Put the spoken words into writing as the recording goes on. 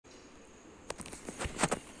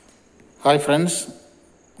Hi friends,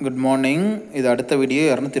 good morning. இது அடுத்த video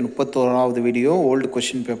 231வது video old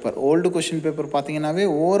question paper. Old question paper பார்த்தீங்கன்னாவே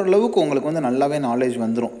ஓரளவுக்கு உங்களுக்கு வந்து நல்லாவே நாலேஜ்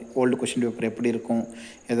வந்துடும். ஓல்டு கொஷின் பேப்பர் எப்படி இருக்கும்,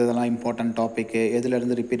 எதெல்லாம் இம்பார்ட்டன்ட் டாப்பிக்கு,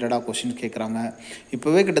 எதுலேருந்து ரிப்பீட்டடாக கொஷின் கேட்குறாங்க.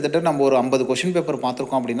 இப்போவே கிட்டத்தட்ட நம்ம ஒரு 50 கொஷின் பேப்பர்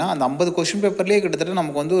பார்த்துருக்கோம் அப்படின்னா அந்த 50 கொஷின் பேப்பர்லேயே கிட்டத்தட்ட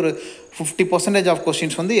நமக்கு வந்து ஒரு 50% ஆஃப்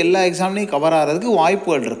கொஷின்ஸ் வந்து எல்லா எக்ஸாம்லேயும் கவர் ஆகிறதுக்கு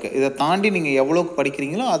வாய்ப்புகள் இருக்குது. இதை தாண்டி நீங்கள் எவ்வளோ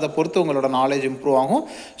படிக்கிறீங்களோ அதை பொறுத்து உங்களோட நாலேஜ் இம்ப்ரூவ் ஆகும்.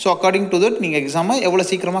 ஸோ அக்கார்டிங் டு தட் நீங்கள் எக்ஸாமை எவ்வளோ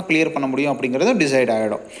சீக்கிரமாக கிளியர் பண்ண முடியும் அப்படிங்கிறது டிசைட்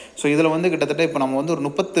ஆகிடும். ஸோ இதில் வந்து கிட்டத்தட்ட இப்போ நம்ம வந்து ஒரு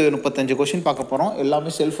 35 கொஷின் பார்க்க போகிறோம்.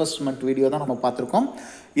 எல்லாமே செல்ஃப் அசஸ்மெண்ட் வீடியோ தான் நம்ம பார்த்துருக்கோம்.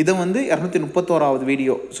 இதை வந்து 231வது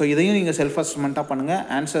வீடியோ. ஸோ இதையும் நீங்கள் செல்ஃப் அசஸ்மெண்ட்டாக பண்ணுங்கள்.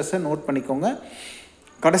 ஆன்சர்ஸை நோட் பண்ணிக்கோங்க.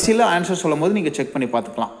 கடைசியில் ஆன்சர் சொல்லும் போது நீங்கள் செக் பண்ணி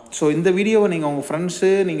பார்த்துக்கலாம். ஸோ இந்த வீடியோவை நீங்கள் உங்கள் ஃப்ரெண்ட்ஸு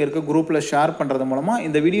நீங்கள் இருக்க குரூப்பில் ஷேர் பண்ணுறது மூலமாக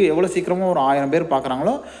இந்த வீடியோ எவ்வளோ சீக்கிரமாக ஒரு 1000 பேர்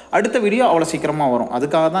பார்க்குறாங்களோ அடுத்த வீடியோ அவ்வளோ சீக்கிரமாக வரும்.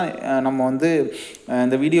 அதுக்காக தான் நம்ம வந்து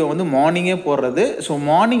இந்த வீடியோ வந்து மார்னிங்கே போடுறது. ஸோ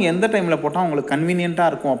மார்னிங் எந்த டைமில் போட்டால் உங்களுக்கு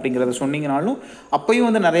கன்வீனியண்ட்டாக இருக்கும் அப்படிங்கிறத சொன்னீங்கனாலும் அப்போயும்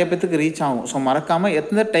வந்து நிறைய பேத்துக்கு ரீச் ஆகும். ஸோ மறக்காமல்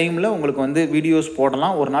எந்த டைமில் உங்களுக்கு வந்து வீடியோஸ்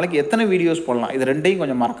போடலாம், ஒரு நாளைக்கு எத்தனை வீடியோஸ் போடலாம், இது ரெண்டையும்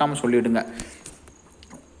கொஞ்சம் மறக்காமல் சொல்லிவிடுங்க.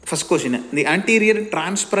 First question, the anterior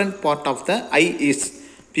transparent part of the I is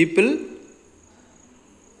people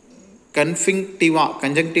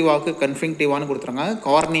கன்ஜங்டிவாவுக்கு கன்ஃபிங்டிவான்னு கொடுத்துருக்காங்க.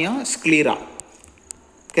 Cornea, sclera.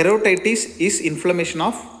 கெரோடைட்டிஸ் is inflammation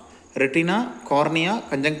of retina, cornea,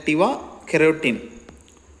 conjunctiva, carotene.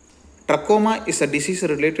 Trachoma is a disease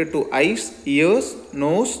related to ice, years,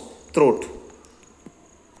 nose, throat.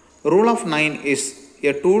 Rule of 9 is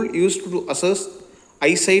a tool used to assess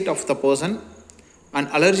eyesight of the person. An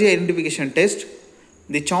allergy identification test.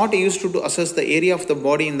 The chart used to assess the area of the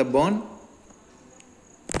body in the burn.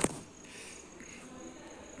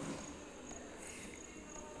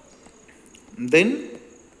 Then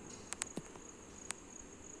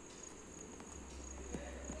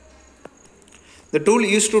the tool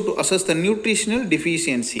used to assess the nutritional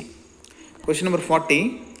deficiency. Question number 40.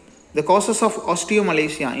 The causes of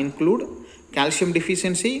osteomalacia include calcium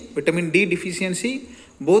deficiency, vitamin D deficiency,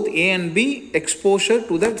 both A and B, exposure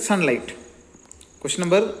to the sunlight. Question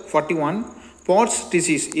number 41. Pott's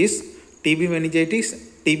disease is TB meningitis,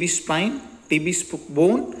 TB spine, TB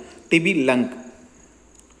bone, TB lung.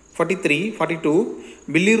 42.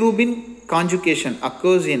 Bilirubin conjugation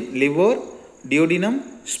occurs in liver, duodenum,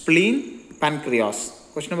 spleen, pancreas.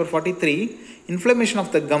 Question number 43. Inflammation of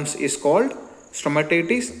the gums is called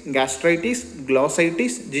stomatitis, gastritis,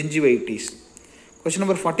 glossitis, gingivitis. Question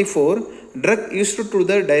number 44. Drug used to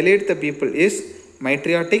dilate the pupil is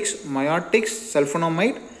mydriatics, myotics,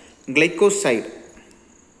 sulfonamide, glycoside.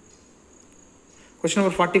 Question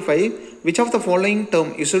number 45. Which of the following term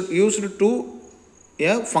is used to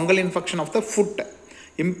a fungal infection of the foot?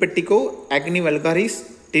 Impetigo, acne vulgaris,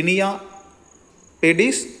 tinea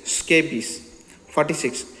pedis, scabies.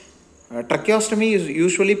 46. Tracheostomy is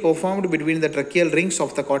usually performed between the tracheal rings of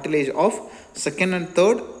the cartilage of second and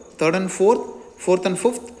third and fourth and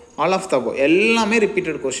fifth. All of the போ. எல்லாமே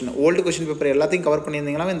repeated question. Old question paper எல்லாத்தையும் cover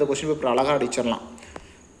பண்ணியிருந்தீங்கன்னா இந்த question paper அழகாக அடிச்சிடலாம்.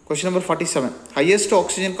 Question number 47. Highest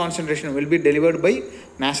oxygen concentration will be delivered by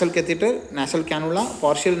nasal catheter, nasal cannula,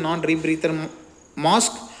 partial நான் ரீப்ரீத்தர்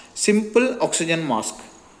mask, simple oxygen mask.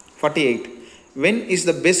 48. When is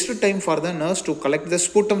the best time for the nurse to collect the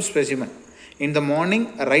sputum specimen? In the morning,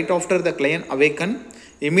 right after the client awaken,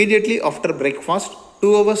 immediately after breakfast,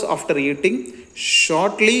 2 hours after eating,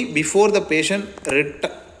 shortly before the patient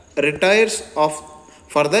retires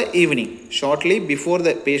for the evening. Shortly before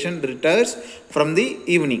the patient retires from the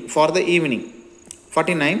evening for the evening.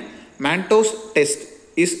 49. Mantoux test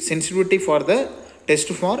is sensitivity for the test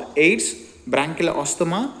for AIDS, bronchial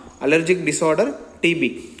asthma, allergic disorder, TB.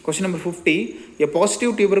 Question number 50. A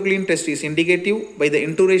positive tuberculin test is indicative by the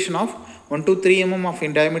induration of 1 to 3 mm of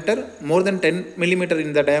in diameter, more than 10 mm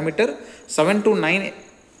in the diameter, 7 to 9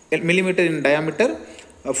 mm in diameter,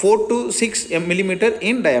 4 to 6 mm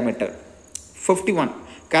in diameter. 51.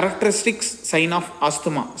 Characteristics sign of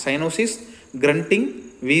asthma: cyanosis, grunting,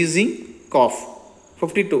 wheezing, cough.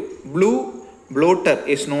 52. Blue bloater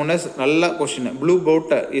is known as blue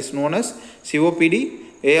bloater is known as COPD,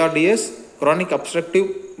 ARDS, chronic obstructive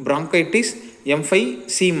bronchitis,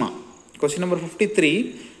 emphysema. Question number 53.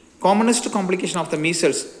 Commonest complication of the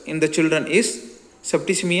measles in the children is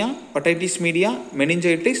septicemia, otitis media,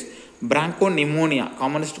 meningitis, bronchopneumonia.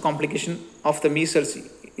 Commonest complication of the measles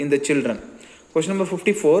in the children. Question number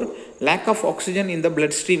 54. Lack of oxygen in the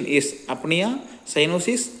bloodstream is apnea,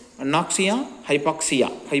 cyanosis, anoxia,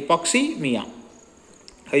 hypoxemia.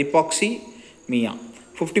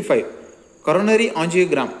 55. Coronary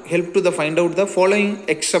angiogram help to find out the following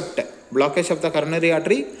except blockage of the coronary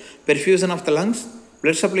artery, perfusion of the lungs,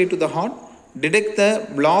 blood supply to the heart, detect the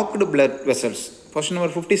blocked blood vessels. Question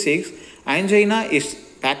number 56. Angina is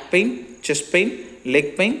back pain, chest pain,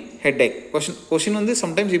 leg pain, headache. Question வந்து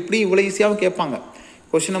sometimes இப்படி இவ்வளோ ஈஸியாகவும் கேட்பாங்க.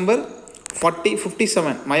 Question number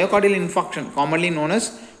 57. Myocardial infarction commonly known as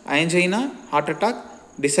angina, heart attack,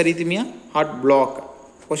 dysarrhythmia, heart block.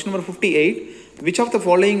 Question number 58. Which of the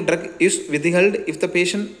following drug is withheld if the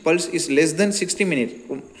patient pulse is less than 60 minutes?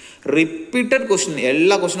 Repeated question.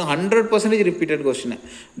 All question 100% repeated question.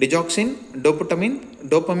 Digoxin,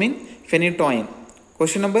 dopamine, phenytoin.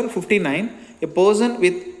 Question number 59. A person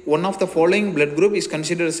with one of the following blood group is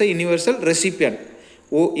considered as a universal recipient.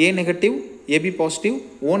 A negative, AB positive,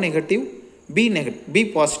 O negative, B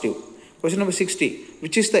positive. Question number 60.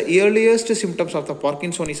 Which is the earliest symptoms of the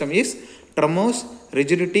Parkinsonism is tremors,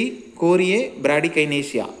 rigidity, chorea,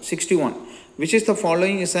 bradykinesia. 61. Which is the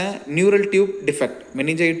following is a neural tube defect?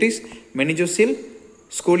 Meningitis, meningocele,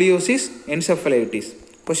 scoliosis, encephalitis.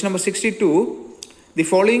 Question number 62. The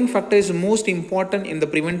following factor is most important in the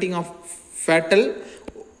preventing of fatal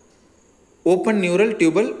open neural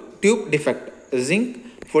tube defect? Zinc,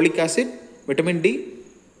 folic acid, vitamin D,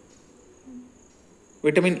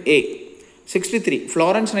 vitamin A. 63.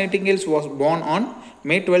 Florence Nightingale was born on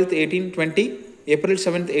May 12th, 1820, April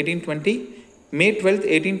 7th, 1820, May 12th,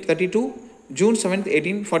 1832, June 7th,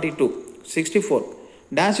 1842. 64.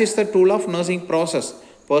 Dash is the tool of nursing process?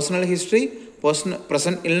 Personal history,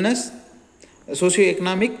 present illness,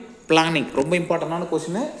 socio-economic, planning. ரொம்ப இம்பார்ட்டன்டான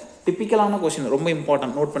question, டிப்பிக்கலான question, ரொம்ப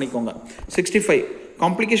important, note பண்ணிக்கோங்க. 65.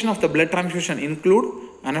 Complication of the blood transfusion include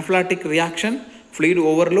anaphylactic reaction, fluid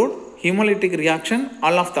overload, hemolytic reaction,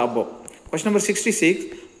 all of the above. Question number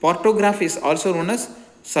 66. Portograph is also known as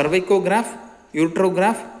cervicograph,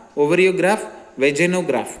 uterograph, ovariograph,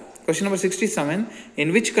 vaginograph. Question number 67. In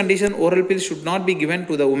which condition oral pills should not be given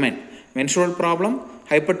to the woman? Menstrual problem,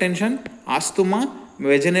 hypertension, asthma,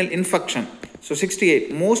 vaginal infection. So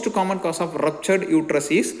 68. Most common cause of ruptured uterus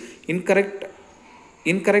is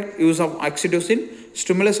incorrect use of oxytocin,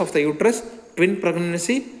 stimulus of the uterus, twin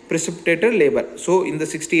pregnancy, precipitated labor. So in the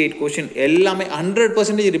 68 question எல்லாமே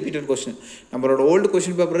 100% repeated question. நம்மளோட old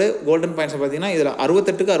question paper golden points பார்த்தீங்கன்னா இதில்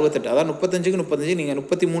 68க்கு 68, அதாவது 35க்கு நீங்கள்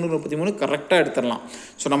 33 கரெக்டாக எடுத்துடலாம்.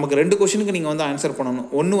 So நமக்கு 2 கொஸ்டினுக்கு நீங்கள் வந்து ஆன்சர் பண்ணணும்.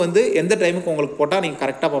 ஒன்று வந்து எந்த டைமுக்கு உங்களுக்கு போட்டால் நீங்கள்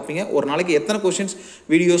கரெக்டாக பார்ப்பீங்க, ஒரு நாளைக்கு எத்தனை கொஸ்டின்ஸ்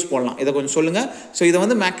வீடியோஸ் போடலாம், இதை கொஞ்சம் சொல்லுங்கள். ஸோ இதை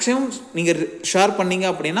வந்து மேக்ஸிமம் நீங்கள் ஷேர் பண்ணீங்க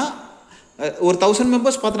அப்படின்னா ஒரு 1000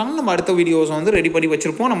 மெம்பர்ஸ் பார்த்துட்டாங்கன்னா நம்ம அடுத்த வீடியோஸ் வந்து ரெடி பண்ணி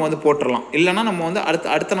வச்சுருப்போம், நம்ம வந்து போட்டுடலாம். இல்லைனா நம்ம வந்து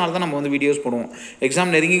அடுத்த நாள் தான் நம்ம வந்து வீடியோஸ் போடுவோம்.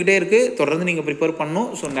 எக்ஸாம் நெருங்கிக்கிட்டே இருக்குது, தொடர்ந்து நீங்கள் ப்ரிப்பேர் பண்ணணும்.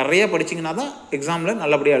 ஸோ நிறைய படிச்சிங்கன்னா தான் எக்ஸாமில்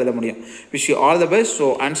நல்லபடியாக எழுத முடியும். Wish you all the best. So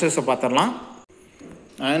ஆன்சர்ஸை பார்த்துடலாம்.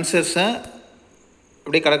 ஆன்சர்ஸை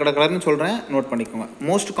அப்படியே கடன்னு சொல்கிறேன், நோட் பண்ணிக்கோங்க.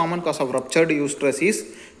 Most common cos of ரப்சர்டு uterus is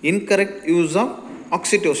incorrect use of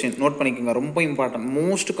oxytocin. Note பண்ணிக்கோங்க, ரொம்ப important.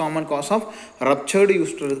 Most common cos of ரப்சர்டு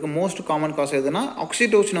யூட்ரஸ்க்கு most common cos எதுனா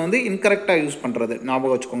ஆக்சிடோசினை வந்து இன்கரெக்டாக யூஸ் பண்ணுறது,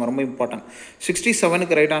 ஞாபகம் வச்சுக்கோங்க, ரொம்ப important.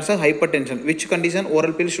 67க்கு right answer hyper tension. Which condition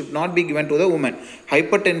oral bill should not be given to the woman?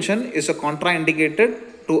 Hyper tension is a கான்ட்ராஇண்டிகேட்டட்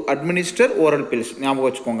to administer oral bills, ஞாபகம்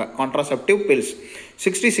வச்சுக்கோங்க, contraceptive bills.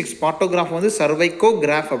 66 பார்ட்டோகிராஃப் வந்து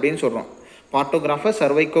சர்வைக்கோகிராஃப் அப்படின்னு சொல்கிறோம். பார்ட்டோகிராஃபை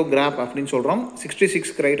சர்வைக்கோகிராஃப் அப்படின்னு சொல்கிறோம்.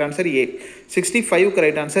 66க்கு right answer A. 65க்கு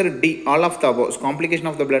right answer D, all of the above. Complication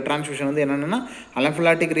of the blood transfusion வந்து என்னென்னா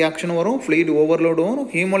அனஃபிலாட்டிக் ரியாக்ஷனும் வரும், ஃப்ளூயிட் ஓவர்லோடும் வரும்,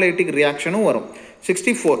 ஹீமோலைட்டிக் ரியாக்ஷனும் வரும்.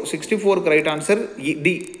 64க்கு right answer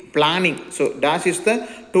D, planning. So dash is the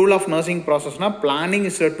tool of nursing ப்ராசஸ்னா planning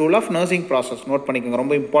is the tool of nursing process, note பண்ணிக்கோங்க,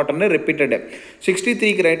 ரொம்ப important, repeated.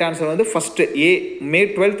 63க்கு right answer வந்து first A, May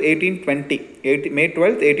 12th, 1820. May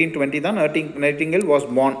 12th, 1820 தான் Nightingale was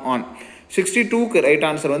born on. 62க்கு right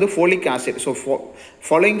answer வந்து folic acid. So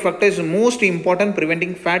following factor is most important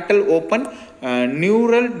preventing fatal open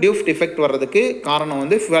neural tube defect வர்றதுக்கு காரணம்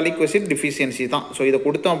வந்து folic acid deficiency தான். So இதை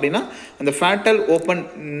கொடுத்தோம் அப்படின்னா அந்த ஃபேட்டல் ஓப்பன்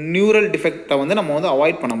நியூரல் டிஃபெக்டை வந்து நம்ம வந்து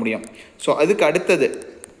அவாய்ட் பண்ண முடியும். ஸோ இதுக்கு அடுத்தது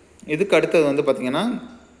வந்து பார்த்திங்கன்னா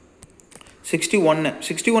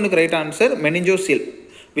 61க்கு right answer மெனிஞ்சோசீல்.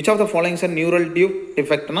 Which of the following is a neural tube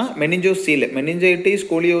defect? Meningocele, meningitis,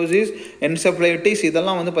 scoliosis, encephalitis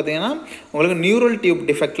இதெல்லாம் வந்து பார்த்தீங்கன்னா உங்களுக்கு neural tube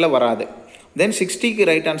defectல வராது. Then 60க்கு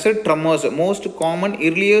right answer tremors, most common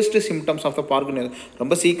earliest symptoms of the Parkinson.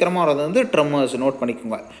 ரொம்ப சீக்கிரமாக வரது வந்து tremors, நோட்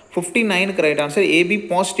பண்ணிக்கோங்க. 59க்கு right answer AB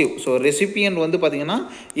positive. So recipient வந்து பார்த்தீங்கன்னா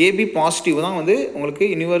AB பாசிட்டிவ் தான் வந்து உங்களுக்கு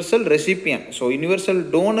universal recipient. So universal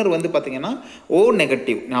toner வந்து பார்த்தீங்கன்னா O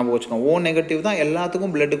நெகட்டிவ், ஞாபகம் வச்சுக்கோங்க. O நெகட்டிவ் தான்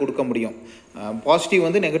எல்லாத்துக்கும் பிளட் கொடுக்க முடியும், பாசிட்டிவ்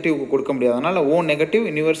வந்து நெகட்டிவ் கொடுக்க முடியாது. அதனால் O நெகட்டிவ்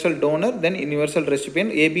யூனிவர்சல் டோனர், தென் யூனிவர்சல்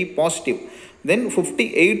ரெசிபியன்ட் AB பாசிட்டிவ். தென்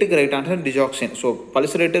 58க்கு right answer digoxin. So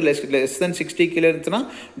pulse rate less than 60 கீழே இருந்துச்சுன்னா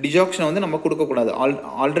டிஜாக்சினை வந்து நம்ம கொடுக்கக்கூடாது.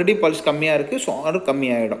 ஆல்ரெடி பல்ஸ் கம்மியாக இருக்குது, ஸோ ஆறு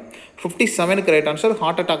கம்மியாகிடும். 57க்கு ரைட் ஆன்சர்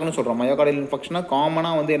ஹார்ட் அட்டாக்னு சொல்கிறோம். மயோகார்டியல் இன்ஃபெக்ஷனாக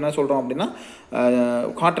காமனாக வந்து என்ன சொல்கிறோம் அப்படின்னா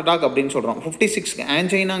ஹார்ட் அட்டாக் அப்படின்னு சொல்கிறோம். 56க்கு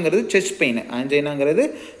ஆன்ஜைனாங்கிறது chest pain. ஆன்ஜைனாங்கிறது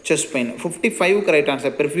chest pain. 55க்கு right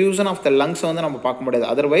answer பெர்ஃபியூசன் of the லங்ஸை வந்து நம்ம பார்க்க முடியாது.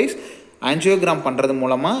 அதர்வைஸ் ஆன்ஜியோகிராம் பண்ணுறது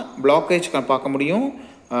மூலமாக பிளாக்கேஜ் பார்க்க முடியும்,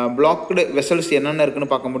 பிளாக்டு வெசல்ஸ் என்னென்ன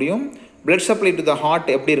இருக்குன்னு பார்க்க முடியும், blood supply to the heart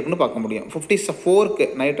எப்படி இருக்குன்னு பார்க்க முடியும். 54க்கு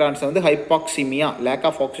ரைட் ஆன்சர் வந்து ஹைபாக்சிமியா, லேக்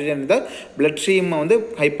ஆஃப் ஆக்சிஜன் இந்த பிளட் ஸ்ட்ரீமை வந்து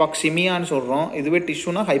ஹைபாக்சிமியான்னு சொல்கிறோம். இதுவே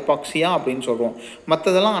டிஷ்யூனா ஹைபாக்சியா அப்படின்னு சொல்கிறோம்.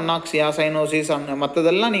 மற்றதெல்லாம் அன்னாக்சியா, சைனோசிஸ்,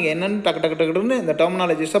 மற்றதெல்லாம் நீங்கள் என்னென்னு டக்குன்னு இந்த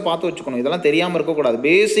டெர்மினாலஜிஸை பார்த்து வச்சுக்கணும். இதெல்லாம் தெரியாமல் இருக்கக்கூடாது.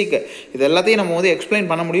 பேசிக் இது எல்லாத்தையும் நம்ம வந்து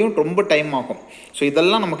எக்ஸ்பிளைன் பண்ண முடியும், ரொம்ப டைம் ஆகும். ஸோ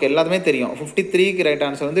இதெல்லாம் நமக்கு எல்லாத்துமே தெரியும். 53க்கு ரைட்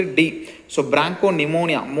ஆன்சர் வந்து D. So Franco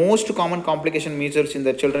pneumonia, most common complication measles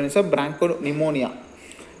இந்த children is a Franco pneumonia.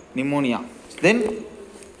 Then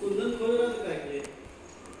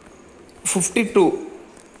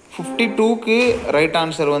 52க்கு right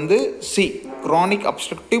answer வந்து C, chronic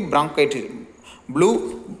obstructive bronchitis.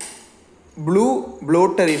 Blue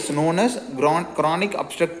bloater is known as chronic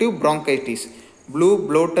obstructive bronchitis. Blue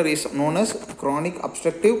bloater is known as chronic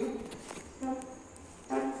obstructive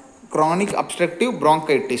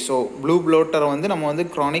bronchitis. So blue ப்ளோட்டரை வந்து நம்ம வந்து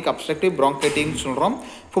chronic obstructive bronchitis சொல்கிறோம்.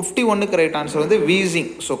 51க்கு right answer வந்து wheezing.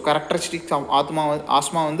 So characteristics of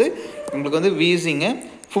asthma வந்து உங்களுக்கு வந்து வீசிங்கு.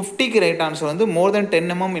 50க்கு right answer வந்து மோர் தென்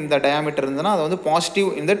 10 mm இந்த டயாமீட்டர் இருந்ததுன்னா அதை வந்து பாசிட்டிவ்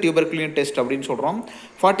இந்த டியூபர்குலின் டெஸ்ட் அப்படின்னு சொல்கிறோம்.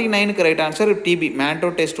 49க்கு ரைட் ஆன்சர் டிபி, மேண்டோ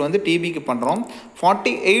டெஸ்ட் வந்து டிபிக்கு பண்ணுறோம்.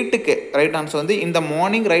 48க்கு ரைட் ஆன்சர் வந்து இந்த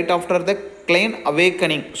morning right after the Kline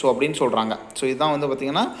awakening so அப்படின்னு சொல்கிறாங்க. ஸோ இதுதான் வந்து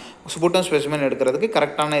பார்த்திங்கன்னா ஸ்புட்டம் ஸ்பெசிமென் எடுக்கிறதுக்கு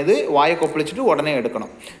கரெக்டான இது. வாயை கொப்பளிச்சுட்டு உடனே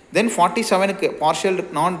எடுக்கணும். தென் 47க்கு பார்ஷியல்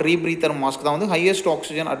நான் ரீப்ரீத்தர் மாஸ்க் தான் வந்து ஹையஸ்ட்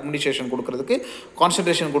ஆக்சிஜன் அட்மினிஸ்ட்ரேஷன் கொடுக்கறதுக்கு,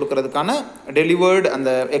 கான்சன்ட்ரேஷன் கொடுக்கறதுக்கான டெலிவர்டு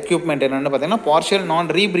அந்த எக்யூப்மெண்ட் என்னென்னு பார்த்தீங்கன்னா பார்ஷியல் நான்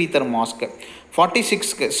ரீப்ரீத்தர் மாஸ்க்கு.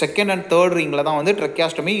 46க்கு செகண்ட் அண்ட் தேர்ட் ரிங்கில் தான் வந்து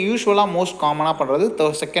ட்ரெக்கியாஸ்டமி யூஸ்வலாக மோஸ்ட் காமனாக பண்ணுறது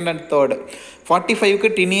செகண்ட் அண்ட் தேர்டு. 45க்கு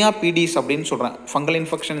டினியா பீடிஸ் அப்படின்னு சொல்கிறேன். ஃபங்கல்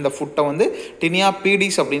இன்ஃபெக்ஷன் இந்த ஃபுட்டை வந்து டினியா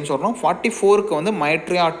பீடிஸ் அப்படின்னு சொல்கிறோம். 44க்கு வந்து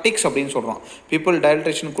மைட்ரியாட்டிக்ஸ் அப்படின்னு சொல்கிறோம். பீப்புள்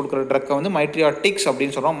டயல்ட்ரேஷன் கொடுக்குற ட்ரக்கை வந்து மைட்ரியாட்டிக்ஸ்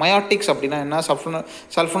அப்படின்னு சொல்கிறோம். மயாட்டிக்ஸ் அப்படின்னா என்ன,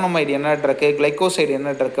 சல்ஃபனமைடு என்ன ட்ரக்கு, கிளைக்கோசைடு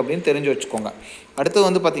என்ன ட்ரக் அப்படின்னு தெரிஞ்சு வச்சுக்கோங்க. அடுத்தது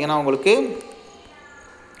வந்து பார்த்திங்கன்னா உங்களுக்கு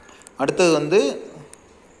அடுத்தது வந்து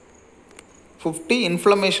 50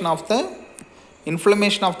 இன்ஃப்ளமேஷன்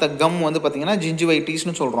ஆஃப் த கம் வந்து பார்த்திங்கன்னா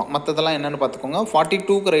ஜிஞ்சிவைட்டிஸ்னு சொல்கிறோம். மற்றதெல்லாம் என்னென்னு பார்த்துக்கோங்க.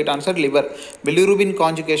 42க்கு right answer liver, bilirubin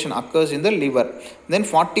conjugation occurs இன் த லிவர். தென்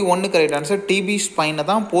 41க்கு ரைட் ஆன்சர் டிபி ஸ்பைனை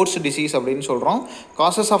தான் போர்ட்ஸ் டிசீஸ் அப்படின்னு சொல்கிறோம்.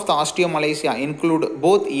 Causes of the osteomalacia include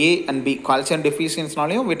both A and B. Calcium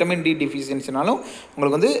டெஃபிஷியன்சினாலையும் vitamin D டெஃபிஷியன்சினாலும்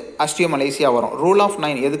உங்களுக்கு வந்து ஆஸ்டியோமலேசியா வரும். ரூல் ஆஃப்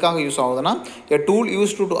 9 எதுக்காக யூஸ் ஆகுதுன்னா எ tool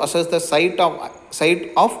use to assess the side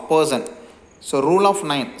of person. So rule of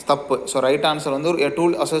 9 தப்பு. So right answer வந்து எ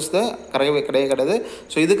tool assess த கிடையாது.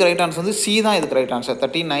 So இதுக்கு right answer வந்து சி தான் இதுக்கு ரைட் ஆன்சர்.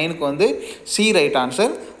 39க்கு வந்து சி ரைட்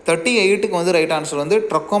ஆன்சர். 38க்கு வந்து ரைட் ஆன்சர் வந்து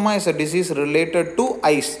trachoma is a disease related to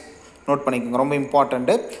ice. Note பண்ணிக்கோங்க, ரொம்ப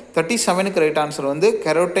இம்பார்ட்டண்ட்டு. 37க்கு ரைட் ஆன்சர் வந்து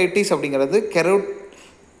கெரோடைட்டிஸ் அப்படிங்கிறது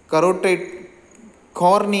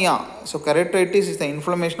cornea. So கெரோடைட்டிஸ் is the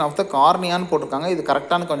inflammation of the கார்னியான்னு போட்டிருக்காங்க. இது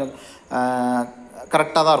கரெக்டான கொஞ்சம்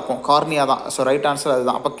கரெக்டாக தான் இருக்கும், கார்னியா தான். ஸோ ரைட் ஆன்சர்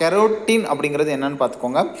அதுதான். அப்போ கெரோட்டின் அப்படிங்கிறது என்னன்னு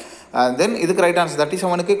பார்த்துக்கோங்க. தென் இதுக்கு ரைட் ஆன்சர்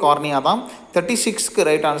 37க்கு கார்னியா தான். 36க்கு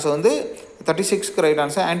ரைட் ஆன்சர் வந்து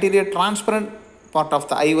anterior transparent part of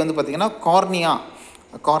the ஐ வந்து பார்த்திங்கன்னா cornea,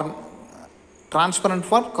 transparent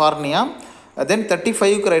for cornea. Then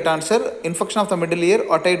 35க்கு right answer infection of the middle year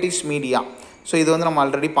ஒட்டைட்டிஸ் media. So இது வந்து நம்ம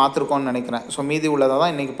ஆல்ரெடி பார்த்துருக்கோன்னு நினைக்கிறேன். ஸோ மீதி உள்ளதை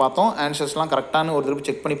தான் இன்றைக்கி பார்த்தோம். ஆன்சர்ஸ்லாம் கரெக்டான ஒரு திருப்பி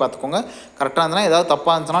செக் பண்ணி பார்த்துக்கோங்க. கரெக்டாக இருந்ததுன்னா ஏதாவது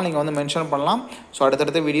தப்பாக இருந்துச்சுன்னா நீங்கள் வந்து மென்ஷன் பண்ணலாம். ஸோ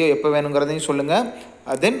அடுத்தடுத்த வீடியோ எப்போ வேணுங்கிறதையும் சொல்லுங்கள்.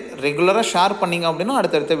 தென் ரெகுலராக ஷேர் பண்ணிங்க அப்படின்னா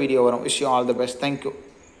அடுத்தடுத்த வீடியோ வரும். Wish you all the best. Thank you.